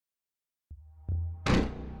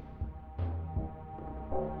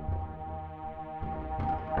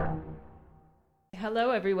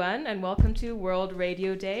Hello, everyone, and welcome to World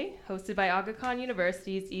Radio Day, hosted by Aga Khan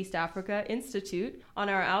University's East Africa Institute on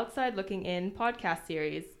our Outside Looking In podcast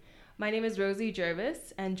series. My name is Rosie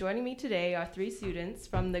Jervis, and joining me today are three students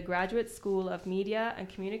from the Graduate School of Media and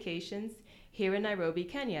Communications here in Nairobi,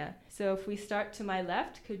 Kenya. So if we start to my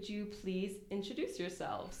left, could you please introduce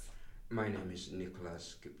yourselves? My name is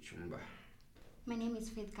Nicholas Kipchumba. My name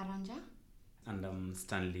is Faith Karanja. And I'm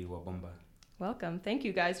Stanley Wabomba. Welcome. Thank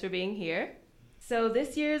you guys for being here. So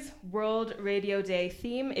this year's World Radio Day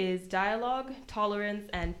theme is dialogue, tolerance,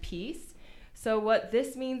 and peace. So what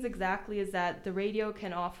this means exactly is that the radio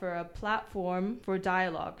can offer a platform for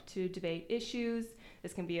dialogue to debate issues.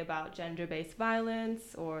 This can be about gender-based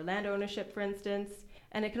violence or land ownership, for instance.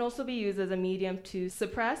 And it can also be used as a medium to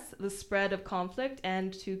suppress the spread of conflict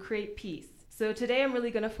and to create peace. So today I'm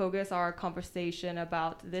really going to focus our conversation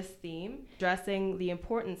about this theme, addressing the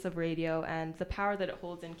importance of radio and the power that it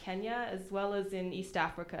holds in Kenya as well as in East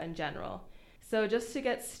Africa in general. So just to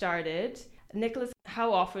get started, Nicholas,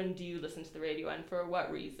 how often do you listen to the radio and for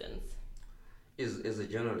what reasons? As a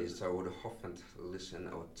journalist, I would often listen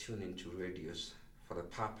or tune into radios for the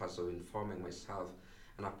purpose of informing myself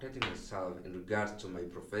and updating myself in regards to my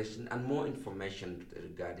profession and more information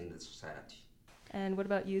regarding the society. And what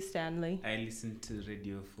about you, Stanley? I listen to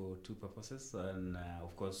radio for two purposes, and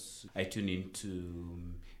of course I tune into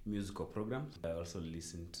musical programs. I also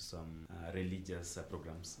listen to some religious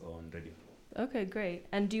programs on radio. Okay, great.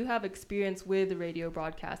 And do you have experience with radio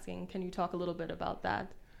broadcasting? Can you talk a little bit about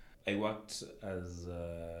that? I worked as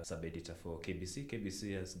a sub-editor for KBC.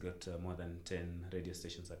 KBC has got more than 10 radio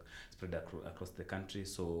stations spread across the country.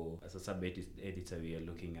 So as a sub-editor, we are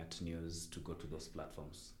looking at news to go to those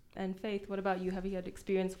platforms. And Faith, what about you? Have you had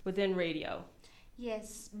experience within radio?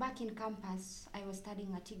 Yes, back in campus, I was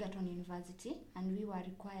studying at Egerton University, and we were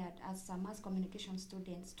required as mass communication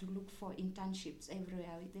students to look for internships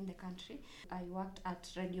everywhere within the country. I worked at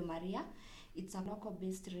Radio Maria. It's a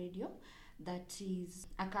local-based radio that is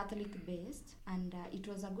a Catholic-based, and it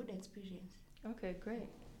was a good experience. Okay, great.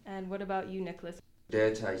 And what about you, Nicholas?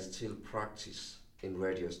 That I still practice in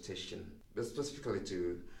radio station, but specifically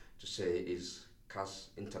to say is CAS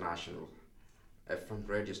International, a FM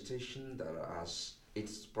radio station that has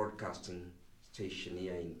its broadcasting station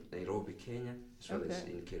here in Nairobi, Kenya, as well as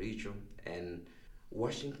in Kericho and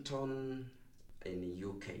Washington in the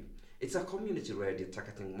UK. It's a community radio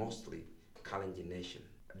targeting mostly Kalenjin nation,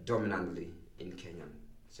 dominantly in Kenyan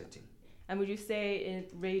setting. And would you say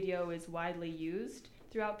radio is widely used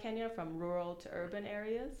throughout Kenya from rural to urban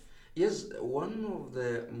areas? Yes, one of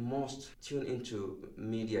the most tuned into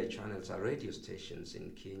media channels are radio stations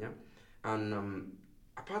in Kenya. And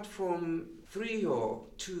apart from 3 or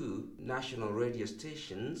 2 national radio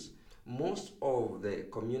stations, most of the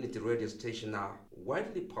community radio stations are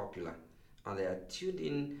widely popular and they are tuned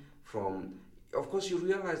in from, of course you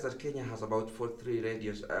realize that Kenya has about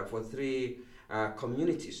 43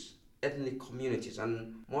 communities, ethnic communities,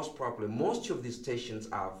 and most of these stations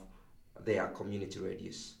have their community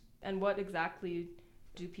radios. And what exactly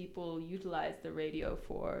do people utilize the radio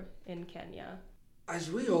for in Kenya?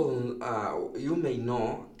 As we all, you may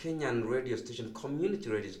know, Kenyan radio station, community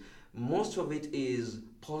radios, most of it is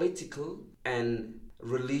political and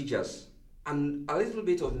religious, and a little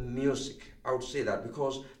bit of music, I would say that,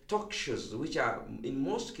 because talk shows, which are in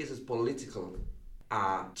most cases political,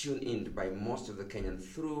 are tuned in by most of the Kenyans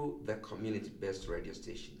through the community-based radio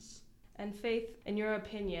stations. And Faith, in your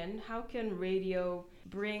opinion, how can radio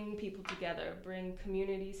bring people together, bring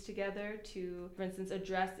communities together to, for instance,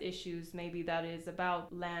 address issues maybe that is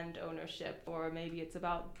about land ownership or maybe it's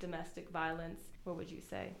about domestic violence? What would you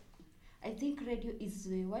say? I think radio is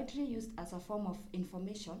widely used as a form of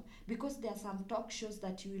information because there are some talk shows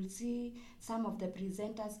that you will see some of the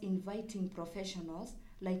presenters inviting professionals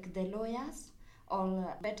like the lawyers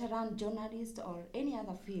or veteran journalists or any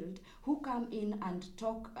other field who come in and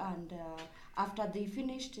talk, and after they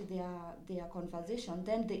finished their conversation,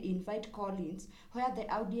 then they invite call-ins where the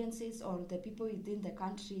audiences or the people within the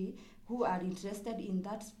country who are interested in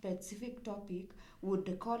that specific topic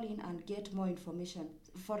would call in and get more information.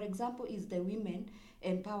 For example, is the women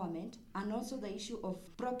empowerment and also the issue of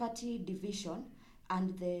property division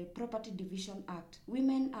and the Property Division Act.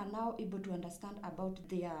 Women are now able to understand about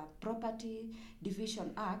their Property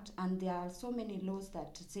Division Act, and there are so many laws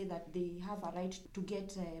that say that they have a right to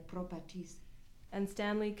get properties. And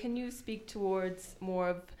Stanley, can you speak towards more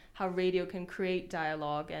of how radio can create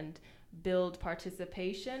dialogue and build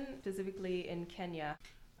participation, specifically in Kenya?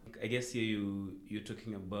 I guess here you're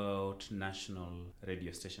talking about national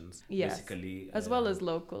radio stations. Yes. Basically, as well as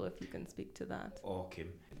local, if you can speak to that. Okay.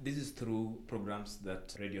 This is through programs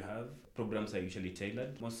that radio have. Programs are usually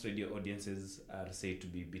tailored. Most radio audiences are said to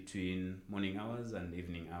be between morning hours and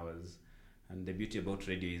evening hours. And the beauty about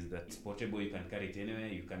radio is that it's portable. You can carry it anywhere.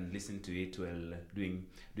 You can listen to it while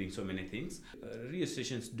doing so many things. Radio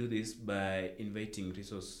stations do this by inviting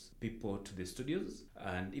resource people to the studios,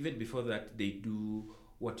 and even before that, they do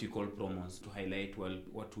what you call promos to highlight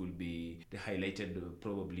what will be the highlighted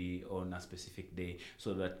probably on a specific day,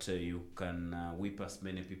 so that you can whip as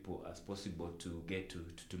many people as possible to get to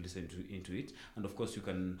listen into it. And of course, you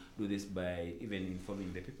can do this by even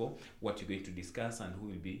informing the people what you're going to discuss and who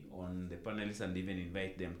will be on the panelists, and even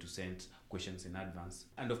invite them to send questions in advance.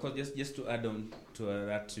 And of course, just to add on to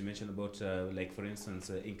that, you mentioned about like for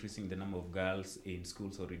instance increasing the number of girls in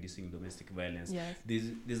schools or reducing domestic violence. Yes. This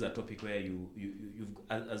is a topic where you've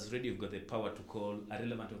as radio, you've got the power to call a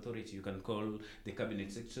relevant authority. You can call the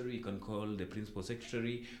cabinet secretary, you can call the principal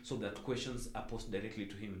secretary, so that questions are posed directly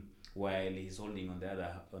to him while he's holding on the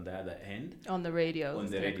other end. On the radio. On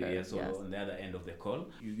the radio, yes. So yes. on the other end of the call,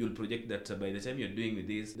 you'll project that by the time you're doing with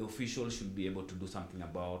this, the official should be able to do something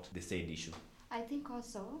about the said issue. I think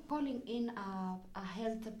also calling in a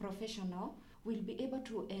health professional will be able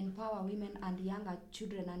to empower women and younger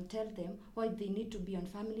children and tell them what they need to be on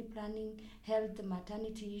family planning, health,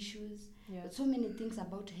 maternity issues, so many things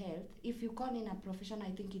about health. If you call in a professional,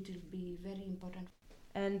 I think it will be very important.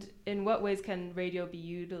 And in what ways can radio be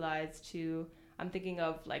utilized to, I'm thinking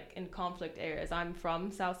of like in conflict areas. I'm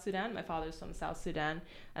from South Sudan, my father's from South Sudan,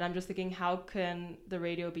 and I'm just thinking, how can the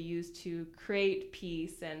radio be used to create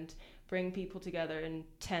peace and bring people together in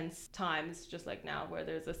tense times, just like now where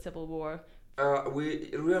there's a civil war?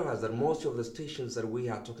 We realize that most of the stations that we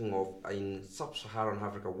are talking of are in sub-Saharan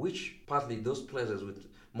Africa, which partly those places with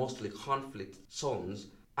mostly conflict zones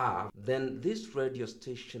are, then this radio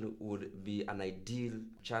station would be an ideal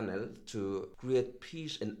channel to create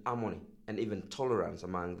peace and harmony and even tolerance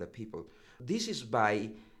among the people. This is by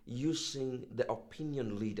using the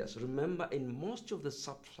opinion leaders. Remember, in most of the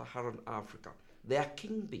sub-Saharan Africa, they are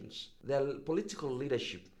kingpins. Their political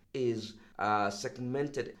leadership is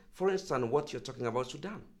segmented. For instance, what you're talking about,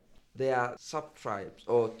 Sudan. There are sub-tribes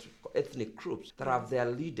or ethnic groups that have their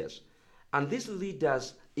leaders. And these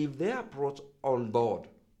leaders, if they are brought on board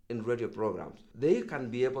in radio programs, they can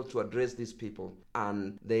be able to address these people,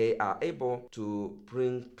 and they are able to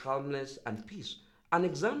bring calmness and peace. An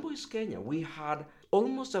example is Kenya. We had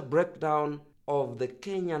almost a breakdown of the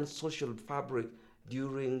Kenyan social fabric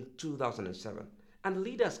during 2007. And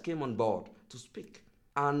leaders came on board to speak.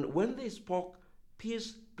 And when they spoke,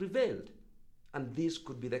 peace prevailed. And this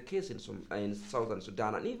could be the case in southern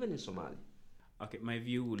Sudan and even in Somalia. Okay, my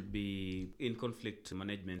view would be in conflict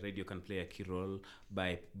management, radio can play a key role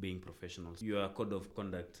by being professionals. Your code of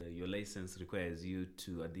conduct, your license requires you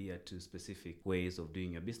to adhere to specific ways of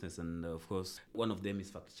doing your business. And of course, one of them is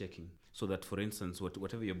fact-checking. So that, for instance,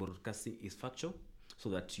 whatever you're broadcasting is factual, so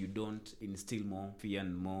that you don't instill more fear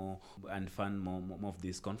and fan more of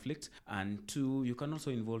this conflict. And two, you can also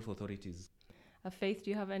involve authorities. Faith, do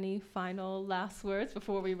you have any final last words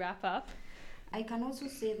before we wrap up? I can also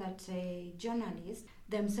say that journalists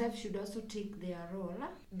themselves should also take their role.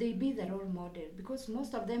 They be the role model, because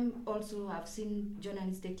most of them also have seen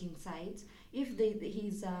journalists taking sides. If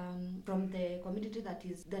he's from the community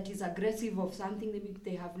that is aggressive of something, maybe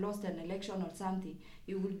they have lost an election or something,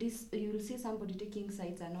 you will see somebody taking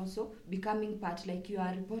sides and also becoming part, like you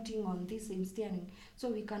are reporting on this in steering. So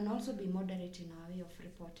we can also be moderate in our way of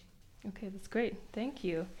reporting. Okay, that's great. Thank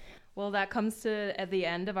you. Well, that comes to at the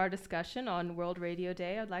end of our discussion on World Radio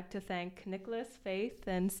Day. I'd like to thank Nicholas, Faith,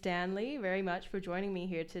 and Stanley very much for joining me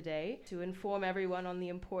here today to inform everyone on the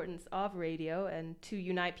importance of radio and to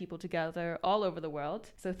unite people together all over the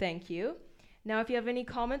world. So thank you. Now, if you have any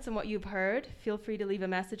comments on what you've heard, feel free to leave a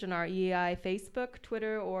message on our EAI Facebook,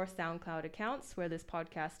 Twitter, or SoundCloud accounts where this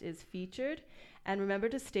podcast is featured. And remember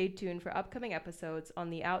to stay tuned for upcoming episodes on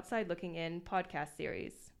the Outside Looking In podcast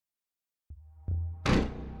series.